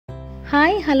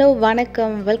Hi, hello, vanakkam.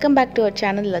 Welcome back to our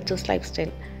channel Lachus Lifestyle.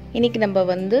 இன்னைக்கு நம்ம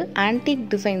வந்து antique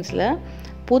designsல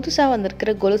புதுசா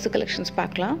வந்திருக்கிற கொலுசு கலெக்ஷன்ஸ்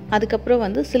பார்க்கலாம். அதுக்கு அப்புறம்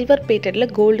வந்து சில்வர்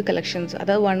plated கோல்ட் கலெக்ஷன்ஸ்,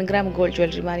 அதாவது 1 கிராம் கோல்ட்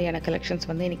ஜுவல்லரி மாதிரியான கலெக்ஷன்ஸ்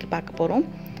வந்து இன்னைக்கு பார்க்க போறோம்.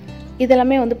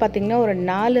 இதெல்லாம் வந்து பாத்தீங்கன்னா ஒரு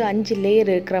 4-5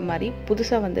 லேயர் இருக்கிற மாதிரி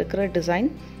புதுசா வந்திருக்கிற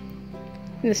டிசைன்.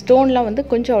 இந்த ஸ்டோன்லாம் வந்து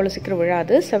கொஞ்சம் அவ்வளவு சீக்கிரம்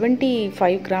விழாது.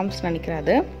 75 கிராம்ஸ்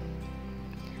நினைக்கிறது.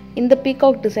 இந்த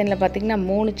பீகாக் டிசைன்ல பாத்தீங்கன்னா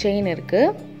 3 செயின் இருக்கு.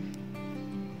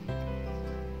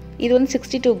 இது வந்து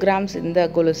 62 கிராம்ஸ் இந்த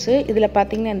கொலுசு. இதில்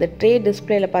பார்த்தீங்கன்னா இந்த ட்ரே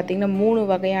டிஸ்பிளேல பார்த்தீங்கன்னா 3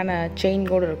 வகையான செயின்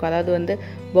கூட இருக்கும். அதாவது வந்து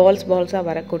பால்ஸாக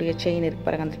வரக்கூடிய செயின் இருக்கு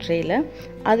பாருங்க அந்த ட்ரேயில்.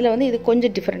 அதில் வந்து இது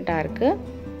கொஞ்சம் டிஃப்ரெண்ட்டாக இருக்குது.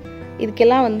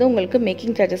 இதுக்கெல்லாம் வந்து உங்களுக்கு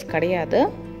மேக்கிங் சார்ஜஸ் கிடையாது.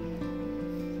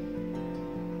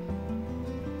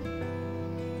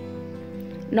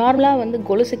 நார்மலாக வந்து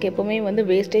கொலுசுக்கு எப்போவுமே வந்து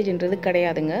வேஸ்டேஜ்ன்றது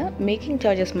கிடையாதுங்க. மேக்கிங்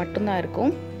சார்ஜஸ் மட்டும்தான்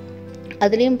இருக்கும்.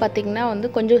 அதுலேயும் பார்த்தீங்கன்னா வந்து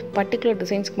கொஞ்சம் பர்டிகுலர்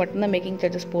டிசைன்ஸ்க்கு மட்டும்தான் மேக்கிங்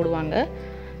சார்ஜஸ் போடுவாங்க.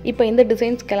 இப்போ இந்த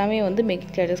டிசைன்ஸ்க்கு எல்லாமே வந்து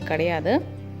மேக்கிங் சார்ஜஸ் கிடையாது.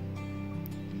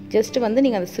 ஜஸ்ட் வந்து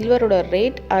நீங்கள் அந்த சில்வரோட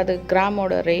ரேட், அது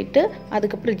கிராமோட ரேட்டு,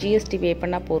 அதுக்கப்புறம் ஜிஎஸ்டி பே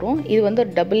பண்ணால் போகிறோம். இது வந்து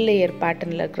ஒரு டபுள் லேயர்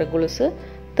பேட்டர்னில் இருக்கிற கொலுசு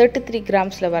 33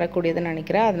 கிராம்ஸில் வரக்கூடியதுன்னு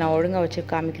நினைக்கிறேன். அதை நான் ஒழுங்காக வச்சு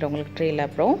காமிக்கிறேன் உங்களுக்கு ட்ரேயில்.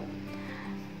 அப்புறம்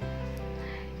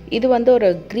இது வந்து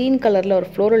ஒரு க்ரீன் கலரில் ஒரு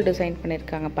ஃப்ளோரல் டிசைன்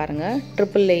பண்ணியிருக்காங்க பாருங்கள்.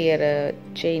 ட்ரிபிள் லேயர்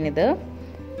செயின் இது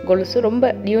கொலுசு.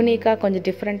 ரொம்ப யூனிக்காக கொஞ்சம்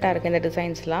டிஃப்ரெண்ட்டாக இருக்குது இந்த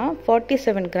டிசைன்ஸ்லாம்.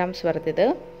 47 கிராம்ஸ் வருது இது.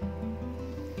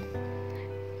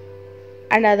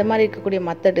 அண்ட் அது மாதிரி இருக்கக்கூடிய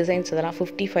மற்ற டிசைன்ஸ் இதெல்லாம்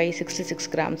 55-66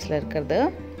 கிராம்ஸில் இருக்கிறது.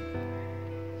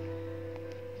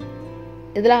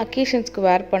 இதெல்லாம் அக்கேஷன்ஸ்க்கு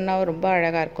வேர் பண்ணால் ரொம்ப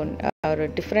அழகாக இருக்கும், ஒரு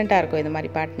டிஃப்ரெண்ட்டாக இருக்கும் இந்த மாதிரி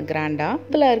பேட்டர்ன் கிராண்டாக.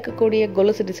 இதில் இருக்கக்கூடிய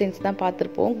கொலுசு டிசைன்ஸ் தான்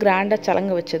பார்த்துருப்போம், கிராண்டாக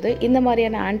சலங்க வச்சது. இந்த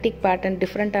மாதிரியான ஆன்டிக் பேட்டர்ன்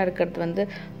டிஃப்ரெண்ட்டாக இருக்கிறது வந்து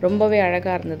ரொம்பவே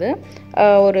அழகாக இருந்தது.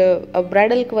 ஒரு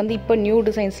ப்ரைடலுக்கு வந்து இப்போ நியூ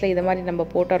டிசைன்ஸில் இது மாதிரி நம்ம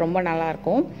போட்டால் ரொம்ப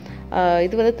நல்லாயிருக்கும்.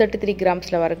 இது வந்து 33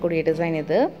 கிராம்ஸில் வரக்கூடிய டிசைன்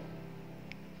இது.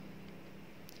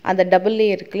 அந்த டபுள்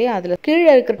லேயர் இருக்குல்லையே, அதில்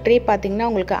கீழே இருக்கிற ட்ரே பார்த்தீங்கன்னா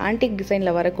உங்களுக்கு ஆன்டிக்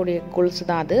டிசைனில் வரக்கூடிய கொலுசு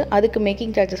தான் அது. அதுக்கு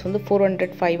மேக்கிங் சார்ஜஸ் வந்து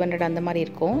 400-500 அந்த மாதிரி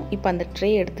இருக்கும். இப்போ அந்த ட்ரே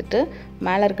எடுத்துகிட்டு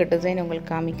மேலே இருக்க டிசைன்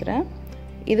உங்களுக்கு காமிக்கிறேன்.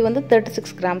 இது வந்து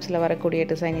 36 கிராம்ஸில் வரக்கூடிய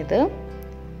டிசைன் இது.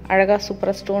 அழகாக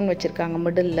சூப்பராக ஸ்டோன் வச்சுருக்காங்க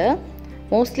மிடில்.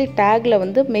 மோஸ்ட்லி டேக்கில்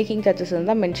வந்து மேக்கிங் சார்ஜஸ்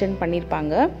தான் மென்ஷன்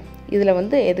பண்ணியிருப்பாங்க. இதில்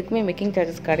வந்து எதுக்குமே மேக்கிங்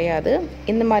சார்ஜஸ் கிடையாது.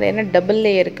 இந்த மாதிரியான டபுள்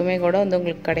லேயருக்குமே கூட வந்து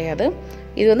உங்களுக்கு கிடையாது.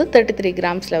 இது வந்து 33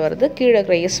 கிராம்ஸில் வருது. கீழே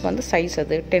இருக்கிற எஸ் வந்து சைஸ்,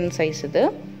 அது 10 சைஸ் இது.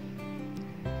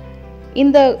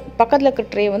 இந்த பக்கத்தில் இருக்கிற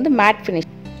ட்ரே வந்து மேட் ஃபினிஷ்.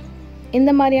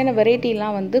 இந்த மாதிரியான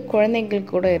வெரைட்டிலாம் வந்து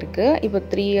குழந்தைங்களுக்கு கூட இருக்குது. இப்போ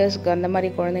 3 இயர்ஸ்க்கு அந்த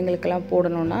மாதிரி குழந்தைங்களுக்கெல்லாம்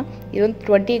போடணுன்னா இது வந்து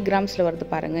 20 கிராம்ஸில் வருது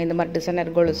பாருங்கள். இந்த மாதிரி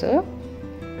டிசைனர் கொலுசு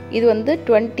இது வந்து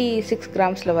 26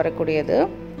 கிராம்ஸில் வரக்கூடியது.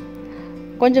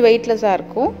 கொஞ்சம் வெயிட்லெஸ்ஸாக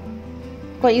இருக்கும்.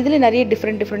 இதில் நிறைய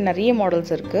டிஃப்ரெண்ட் நிறைய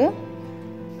மாடல்ஸ் இருக்குது.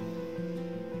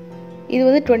 இது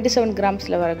வந்து 27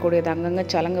 கிராம்ஸில் வரக்கூடியது, அங்கங்கே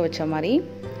சலங்க வச்ச மாதிரி.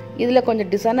 இதில் கொஞ்சம்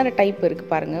டிசைனர் டைப்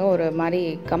இருக்குது பாருங்கள். ஒரு மாதிரி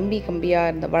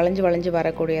கம்பியாக இருந்த வளைஞ்சு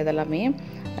வரக்கூடியது எல்லாமே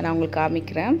நான் உங்களுக்கு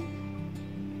காமிக்கிறேன்.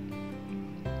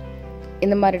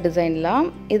 இந்த மாதிரி டிசைன்லாம்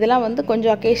இதெல்லாம் வந்து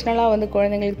கொஞ்சம் அக்கேஷ்னலாக வந்து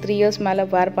குழந்தைங்களுக்கு 3 இயர்ஸ் மேலே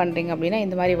வேர் பண்ணுறீங்க அப்படின்னா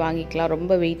இந்த மாதிரி வாங்கிக்கலாம்.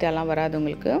 ரொம்ப வெயிட்டெல்லாம் வராது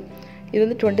உங்களுக்கு. இது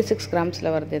வந்து 26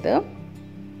 கிராம்ஸில் வருது இது.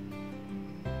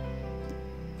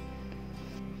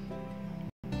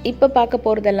 இப்போ பார்க்க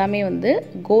போகிறது எல்லாமே வந்து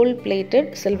gold plated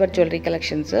silver jewellery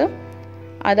collections.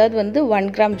 அதாவது வந்து 1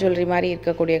 கிராம் ஜுவல்லரி மாதிரி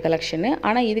இருக்கக்கூடிய கலெக்ஷனு.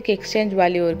 ஆனால் இதுக்கு எக்ஸ்சேஞ்ச்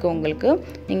வேல்யூ இருக்குது உங்களுக்கு.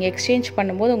 நீங்கள் எக்ஸ்சேஞ்ச்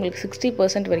பண்ணும்போது உங்களுக்கு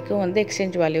 60% வரைக்கும் வந்து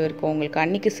எக்ஸ்சேஞ்ச் வேல்யூ இருக்கும் உங்களுக்கு.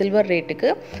 அன்றைக்கி சில்வர் ரேட்டுக்கு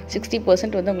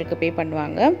 60% வந்து உங்களுக்கு பே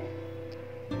பண்ணுவாங்க.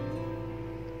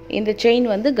 இந்த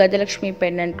செயின் வந்து கஜலக்ஷ்மி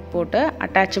பெண்டன்ட் போட்ட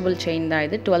அட்டாச்சபிள் செயின் தான்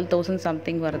இது. 12,000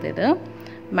 சம்திங் வருது இது.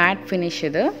 மேட் ஃபினிஷ்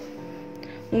இது.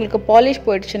 உங்களுக்கு பாலிஷ்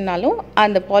போயிடுச்சுன்னாலும்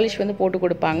அந்த பாலிஷ் வந்து போட்டு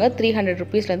கொடுப்பாங்க. 300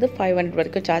 ருபீஸ்லேருந்து 500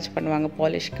 வரைக்கும் சார்ஜ் பண்ணுவாங்க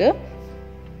பாலிஷ்க்கு.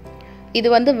 இது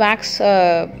வந்து வேக்ஸ்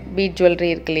பீட் ஜுவல்லரி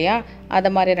இருக்கு இல்லையா,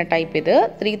 அது மாதிரியான டைப் இது.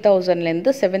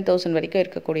 3000லேருந்து 7000 வரைக்கும்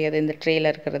இருக்கக்கூடியது இந்த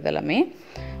ட்ரேயில் இருக்கிறது எல்லாமே.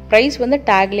 ப்ரைஸ் வந்து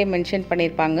டேக்லேயே மென்ஷன்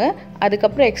பண்ணியிருப்பாங்க.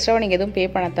 அதுக்கப்புறம் எக்ஸ்ட்ராவாக நீங்கள் எதுவும் பே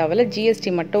பண்ண தேவையில்ல,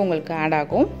 ஜிஎஸ்டி மட்டும் உங்களுக்கு ஆட்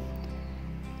ஆகும்.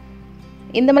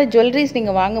 இந்த மாதிரி ஜுவல்லரிஸ்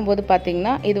நீங்கள் வாங்கும்போது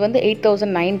பார்த்தீங்கன்னா இது வந்து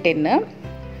 8,910.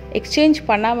 எக்ஸ்சேஞ்ச்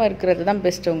பண்ணாமல் இருக்கிறது தான்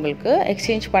பெஸ்ட்டு உங்களுக்கு.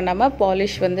 எக்ஸ்சேஞ்ச் பண்ணாமல்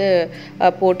பாலிஷ் வந்து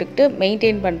போட்டுக்கிட்டு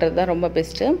மெயின்டைன் பண்ணுறது தான் ரொம்ப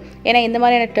பெஸ்ட்டு. ஏன்னா இந்த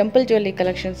மாதிரியான டெம்பிள் ஜுவல்லரி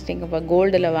கலெக்ஷன்ஸ் நீங்கள் இப்போ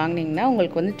கோல்டில் வாங்கினீங்கன்னா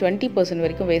உங்களுக்கு வந்து 20%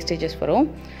 வரைக்கும் வேஸ்டேஜஸ் வரும்.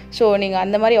 ஸோ நீங்கள்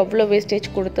அந்த மாதிரி அவ்வளோ வேஸ்டேஜ்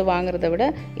கொடுத்து வாங்குறத விட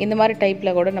இந்த மாதிரி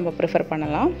டைப்பில் கூட நம்ம ப்ரிஃபர்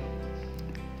பண்ணலாம்.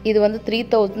 இது வந்து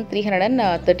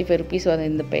 3,335 ருபீஸ்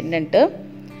வருது இந்த பெண்டன்ட்டு.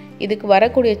 இதுக்கு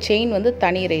வரக்கூடிய செயின் வந்து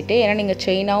தனி ரேட்டு. ஏன்னா நீங்கள்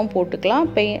செயினாகவும் போட்டுக்கலாம்,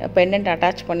 பெண்டன்ட்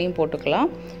அட்டாச் பண்ணியும் போட்டுக்கலாம்.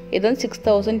 இது வந்து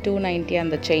 6,290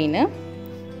 அந்த செயின்.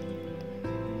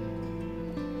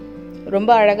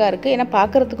 ரொம்ப அழகாக இருக்குது. ஏன்னா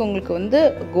பார்க்குறதுக்கு உங்களுக்கு வந்து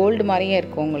கோல்டு மாதிரியே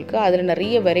இருக்கும் உங்களுக்கு. அதில்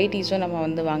நிறைய வெரைட்டிஸும் நம்ம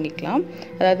வந்து வாங்கிக்கலாம்.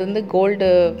 அதாவது வந்து கோல்டு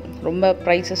ரொம்ப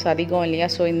ப்ரைஸஸ் அதிகம் இல்லையா,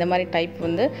 ஸோ இந்த மாதிரி டைப்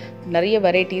வந்து நிறைய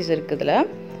வெரைட்டிஸ் இருக்குது.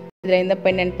 இதில் இந்த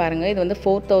பெண்டன்ட் பாருங்கள், இது வந்து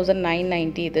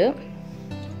 4990. இது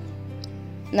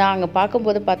நான் அங்கே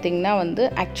பார்க்கும்போது பார்த்தீங்கன்னா வந்து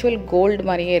ஆக்சுவல் கோல்டு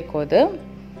மாதிரியே இருக்கும். அது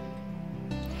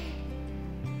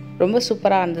ரொம்ப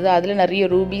சூப்பராக இருந்தது. அதில் நிறைய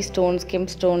ரூபி ஸ்டோன்ஸ், கெம்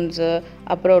ஸ்டோன்ஸு,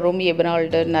 அப்புறம் ரூபி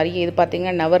எபனால்டு நிறைய, இது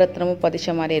பார்த்திங்கன்னா நவரத்னமும்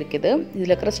பதிச்ச மாதிரி இருக்குது.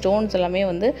 இதில் இருக்கிற ஸ்டோன்ஸ் எல்லாமே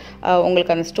வந்து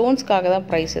உங்களுக்கு அந்த ஸ்டோன்ஸ்க்காக தான்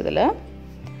ப்ரைஸ் இதில்.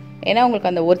 ஏன்னா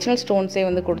உங்களுக்கு அந்த ஒரிஜினல் ஸ்டோன்ஸே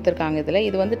வந்து கொடுத்துருக்காங்க இதில்.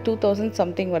 இது வந்து 2000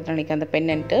 சம்திங் வருது நினைக்கிறேன் அந்த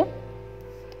பெண்டன்ட்டு.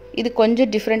 இது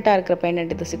கொஞ்சம் டிஃப்ரெண்ட்டாக இருக்கிற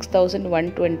பெண்டன்ட். இது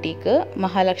 6120க்கு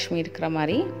மகாலட்சுமி இருக்கிற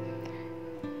மாதிரி.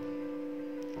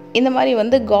 இந்த மாதிரி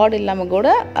வந்து காட் இல்லாமல் கூட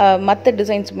மற்ற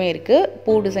டிசைன்ஸுமே இருக்குது.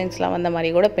 பூ டிசைன்ஸ்லாம் வந்த மாதிரி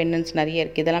கூட பெண்டன்ட்ஸ் நிறைய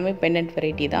இருக்குது. இதெல்லாமே பெண்டன்ட்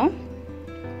வெரைட்டி தான்.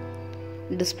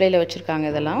 டிஸ்பிளேயில் வச்சுருக்காங்க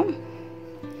இதெல்லாம்.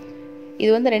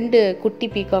 இது வந்து 2 குட்டி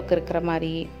பீகாக் இருக்கிற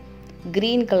மாதிரி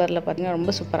க்ரீன் கலரில் பார்த்திங்கன்னா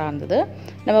ரொம்ப சூப்பராக இருந்தது.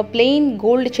 நம்ம பிளெயின்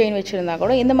கோல்டு செயின் வச்சுருந்தா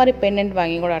கூட இந்த மாதிரி பெண்டன்ட்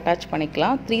வாங்கி கூட அட்டாச்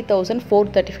பண்ணிக்கலாம்.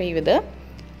 3435 இது.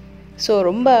 ஸோ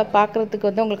ரொம்ப பார்க்குறதுக்கு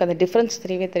வந்து உங்களுக்கு அந்த டிஃப்ரென்ஸ்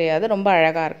தெரியவே தெரியாது, ரொம்ப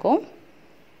அழகாக இருக்கும்.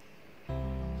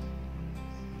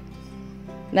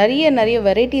 நிறைய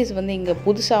வெரைட்டிஸ் வந்து இங்கே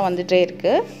புதுசாக வந்துகிட்டே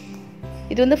இருக்குது.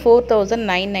 இது வந்து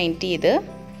 4990 இது.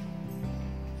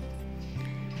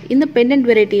 இந்த பெண்டன்ட்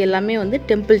வெரைட்டி எல்லாமே வந்து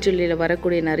டெம்பிள் ஜுவல்லரியில்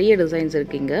வரக்கூடிய நிறைய டிசைன்ஸ்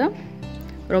இருக்குங்க.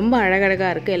 ரொம்ப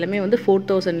அழகழகாக இருக்குது. எல்லாமே வந்து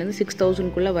 4000லேருந்து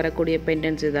 6000க்குள்ளே வரக்கூடிய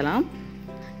பெண்டன்ட்ஸ் இதெல்லாம்.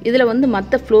 இதில் வந்து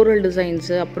மற்ற ஃப்ளோரல்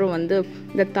டிசைன்ஸு, அப்புறம் வந்து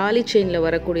இந்த தாலி செயினில்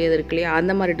வரக்கூடியது இருக்கு இல்லையா,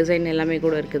 அந்த மாதிரி டிசைன் எல்லாமே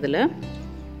கூட இருக்குது இதில்.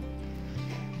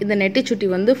 இந்த நெட்டி சுட்டி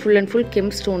வந்து full and full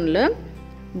gem ஸ்டோனில்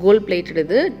gold plated.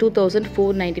 இது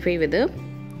 2495 இது.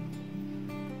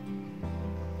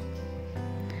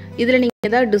 இதில் நீங்கள்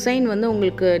ஏதாவது டிசைன் வந்து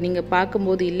உங்களுக்கு நீங்கள்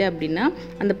பார்க்கும்போது இல்லை அப்படின்னா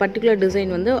அந்த பர்டிகுலர்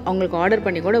டிசைன் வந்து அவங்களுக்கு ஆர்டர்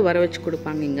பண்ணி கூட வர வச்சு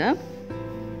கொடுப்பாங்க இங்கே.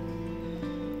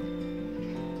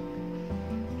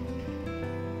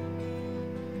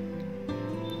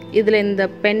 இதில் இந்த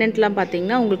பெண்டன்ட்லாம்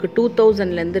பார்த்தீங்கன்னா உங்களுக்கு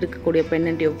 2000லேருந்து இருக்கக்கூடிய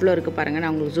பெண்டன்ட் எவ்வளோ இருக்குது பாருங்கள்.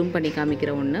 நான் உங்களுக்கு ஜூம் பண்ணி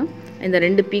காமிக்கிறேன் ஒன்று. இந்த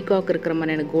 2 பீகாக் இருக்கிற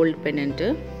மாதிரியான கோல்டு பெண்டன்ட்டு.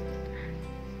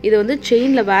 இது வந்து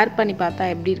செயினில் வேர் பண்ணி பார்த்தா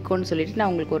எப்படி இருக்கும்னு சொல்லிட்டு நான்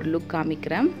உங்களுக்கு ஒரு லுக்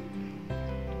காமிக்கிறேன்.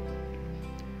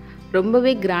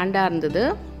 ரொம்பவே கிராண்டாக இருந்தது.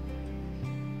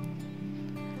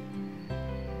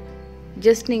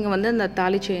 ஜஸ்ட் நீங்கள் வந்து அந்த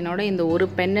தாலி செயினோட இந்த ஒரு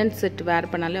பெண்டன்ட் செட் வேர்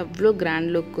பண்ணாலே அவ்வளோ கிராண்ட்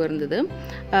லுக் இருந்தது.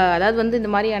 அதாவது வந்து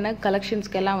இந்த மாதிரியான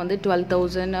கலெக்ஷன்ஸ்க்கெல்லாம் வந்து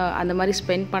 12,000 அந்த மாதிரி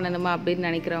ஸ்பெண்ட் பண்ணணுமா அப்படின்னு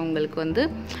நினைக்கிறவங்களுக்கு வந்து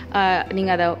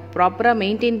நீங்கள் அதை ப்ராப்பராக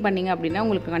மெயின்டைன் பண்ணிங்க அப்படின்னா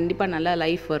உங்களுக்கு கண்டிப்பாக நல்ல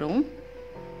லைஃப் வரும்.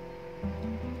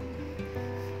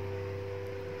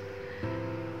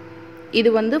 இது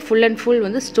வந்து ஃபுல் அண்ட் ஃபுல்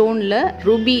வந்து ஸ்டோனில்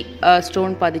ரூபி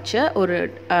ஸ்டோன் பதிச்ச ஒரு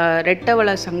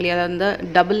ரெட்டவள சங்கிலி, அதாவது வந்து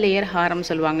டபுள் லேயர் ஹாரம்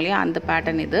சொல்லுவாங்க இல்லையா, அந்த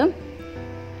பேட்டர்ன். இது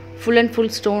ஃபுல் அண்ட்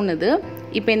ஃபுல் ஸ்டோன். இது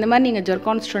இப்போ இந்த மாதிரி நீங்கள்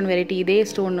ஜர்கான் ஸ்டோன் வெரைட்டி இதே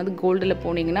ஸ்டோன் வந்து கோல்டில்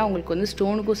போனீங்கன்னா உங்களுக்கு வந்து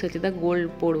ஸ்டோனுக்கும் சேர்த்து தான் கோல்டு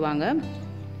போடுவாங்க,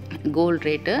 கோல்டு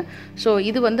ரேட்டு. ஸோ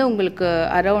இது வந்து உங்களுக்கு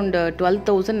அரௌண்ட்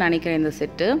 12,000 நினைக்கிறேன் இந்த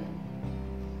செட்டு.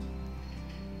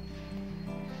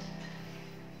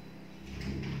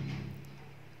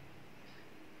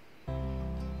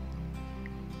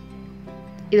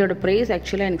 இதோட ப்ரைஸ்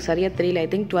ஆக்சுவலாக எனக்கு சரியாக தெரியல. ஐ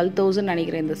திங்க் 12,000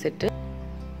 நினைக்கிறேன் இந்த செட்டு.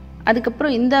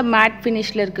 அதுக்கப்புறம் இந்த மேட்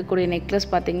ஃபினிஷில் இருக்கக்கூடிய நெக்லஸ்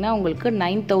பார்த்தீங்கன்னா உங்களுக்கு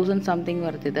 9,000 சம்திங்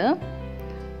வருது. இது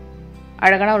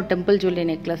அழகான ஒரு டெம்பிள் ஜுவல்லரி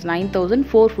நெக்லஸ்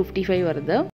 9,455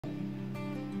 வருது.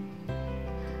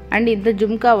 அண்ட் இந்த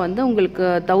ஜும்கா வந்து உங்களுக்கு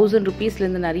 1000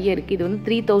 ருபீஸ்லேருந்து நிறைய இருக்குது. இது வந்து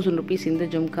 3000 ருபீஸ் இந்த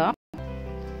ஜும்கா.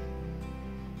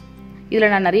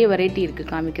 இதில் நான் நிறைய வெரைட்டி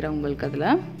இருக்குது காமிக்கிறேன் உங்களுக்கு. அதில்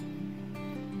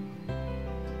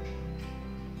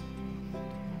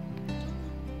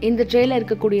இந்த ட்ரேயில்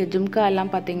இருக்கக்கூடிய ஜும்கா எல்லாம்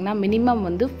பார்த்தீங்கன்னா மினிமம்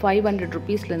வந்து 500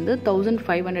 ருபீஸ்லேருந்து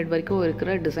 1500 வரைக்கும்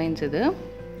இருக்கிற டிசைன்ஸ். இது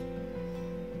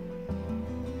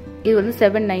வந்து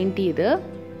 790.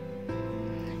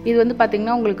 இது வந்து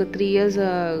பார்த்தீங்கன்னா உங்களுக்கு 3 இயர்ஸ்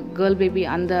கேர்ள் பேபி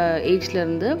அந்த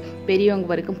ஏஜ்லேருந்து பெரியவங்க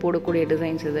வரைக்கும் போடக்கூடிய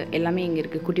டிசைன்ஸ். இது எல்லாமே இங்கே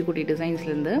இருக்குது, குட்டி குட்டி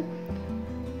டிசைன்ஸ்லேருந்து.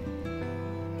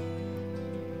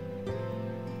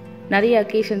 நிறைய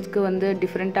அக்கேஷன்ஸ்க்கு வந்து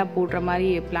டிஃப்ரெண்ட்டாக போடுற மாதிரி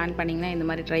பிளான் பண்ணிங்கன்னா இந்த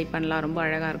மாதிரி ட்ரை பண்ணலாம், ரொம்ப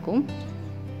அழகாக இருக்கும்.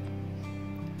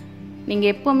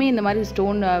 நீங்கள் எப்போவுமே இந்த மாதிரி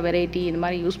ஸ்டோன் வெரைட்டி இந்த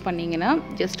மாதிரி யூஸ் பண்ணிங்கன்னா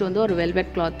ஜஸ்ட் வந்து ஒரு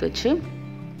வெல்வெட் கிளாத் வச்சு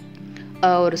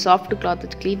ஒரு சாஃப்ட் கிளாத்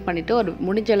வச்சு க்ளீன் பண்ணிவிட்டு ஒரு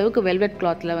முடிஞ்ச அளவுக்கு வெல்வெட்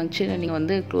கிளாத்தில் வச்சு நீங்கள்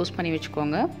வந்து க்ளோஸ் பண்ணி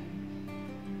வச்சுக்கோங்க.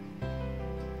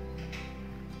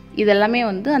 இதெல்லாமே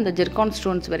வந்து அந்த ஜெர்கான்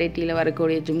ஸ்டோன்ஸ் வெரைட்டியில்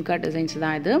வரக்கூடிய ஜும்கா டிசைன்ஸ்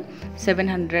தான். இது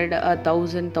 700,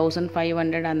 1000,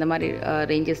 1500 அந்த மாதிரி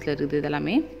ரேஞ்சஸில் இருக்குது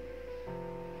இதெல்லாமே.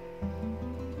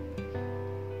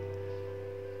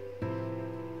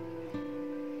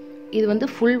 இது வந்து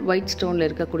ஃபுல் ஒயிட் ஸ்டோனில்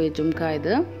இருக்கக்கூடிய ஜும்கா.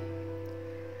 இது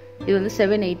இது வந்து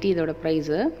 780 இதோட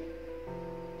ப்ரைஸு.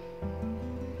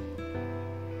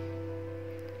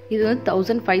 இது வந்து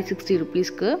 1560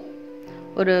 ருபீஸ்க்கு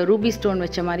ஒரு ரூபி ஸ்டோன்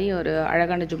வச்ச மாதிரி ஒரு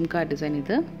அழகான ஜும்கா டிசைன்.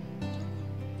 இது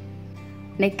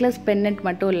நெக்லஸ் பென்னட்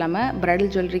மட்டும் இல்லாமல்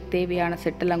பிரைடல் ஜுவல்லரிக்கு தேவையான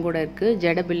செட்டெல்லாம் கூட இருக்குது.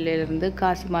 ஜடபில்லிருந்து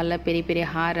காசு மாலை, பெரிய பெரிய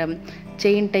ஹாரம்,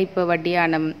 செயின் டைப்பு,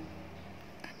 வட்டியானம்,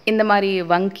 இந்த மாதிரி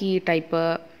வங்கி டைப்பு,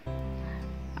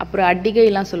 அப்புறம்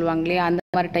அட்டிகைலாம் சொல்லுவாங்களே அந்த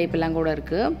மாதிரி டைப் எல்லாம் கூட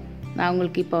இருக்குது. நான்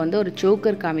உங்களுக்கு இப்போ வந்து ஒரு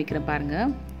சோக்கர் காமிக்கிறேன்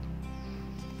பாருங்கள்.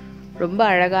 ரொம்ப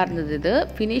அழகாக இருந்தது. இது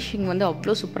ஃபினிஷிங் வந்து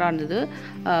அவ்வளோ சூப்பராக இருந்தது.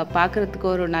 பார்க்குறதுக்கு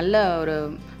ஒரு நல்ல ஒரு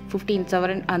 15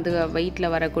 சவரன் அந்த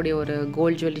வெயிட்டில் வரக்கூடிய ஒரு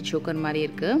கோல்ட் ஜுவல்லரி சோக்கர் மாதிரி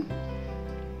இருக்குது.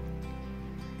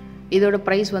 இதோட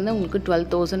ப்ரைஸ் வந்து உங்களுக்கு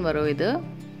 12,000 வரும்.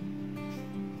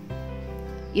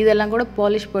 இதெல்லாம் கூட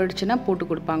பாலிஷ் போயிடுச்சுன்னா போட்டு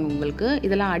கொடுப்பாங்க உங்களுக்கு.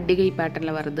 இதெல்லாம் அட்டிகை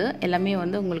பேட்டர்னில் வருது. எல்லாமே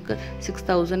வந்து உங்களுக்கு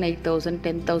 6,000, 8,000,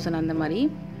 10,000 அந்த மாதிரி.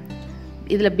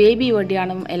 இதில் பேபி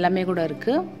வட்டியானம் எல்லாமே கூட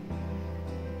இருக்குது.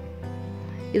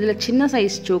 இதில் சின்ன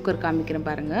சைஸ் சோக்கர் காமிக்கிறேன்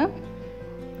பாருங்கள்.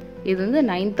 இது வந்து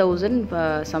 9,000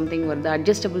 சம்திங் வருது.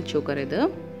 அட்ஜஸ்டபிள் சோக்கர் இது.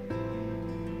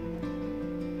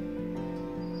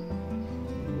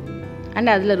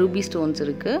 அண்ட் அதில் ரூபி ஸ்டோன்ஸ்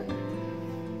இருக்குது.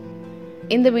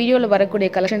 இந்த வீடியோவில் வரக்கூடிய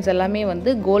கலெக்ஷன்ஸ் எல்லாமே வந்து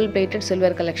gold plated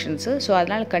silver collections. So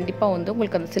அதனால் கண்டிப்பாக வந்து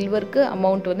உங்களுக்கு அந்த சில்வருக்கு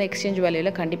அமௌண்ட் வந்து எக்ஸ்சேஞ்ச்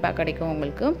வேல்யூவில் கண்டிப்பாக கிடைக்கும்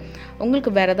உங்களுக்கு.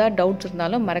 உங்களுக்கு வேறு ஏதாவது டவுட்ஸ்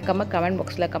இருந்தாலும் மறக்காமல் கமெண்ட்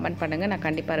பாக்ஸில் கமெண்ட் பண்ணுங்கள். நான்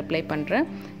கண்டிப்பாக ரிப்ளை பண்ணுறேன்.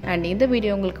 அண்ட் இந்த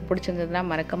வீடியோ உங்களுக்கு பிடிச்சிருந்ததுன்னா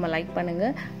மறக்காமல் லைக்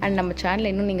பண்ணுங்கள். அண்ட் நம்ம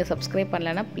சேனலை இன்னும் நீங்கள் சப்ஸ்கிரைப்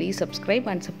பண்ணலைன்னா please subscribe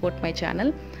and support my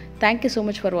channel. Thank you so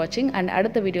much for வாட்சிங். அண்ட்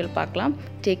அடுத்த வீடியோவில் பார்க்கலாம்.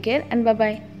 Take care and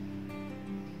by.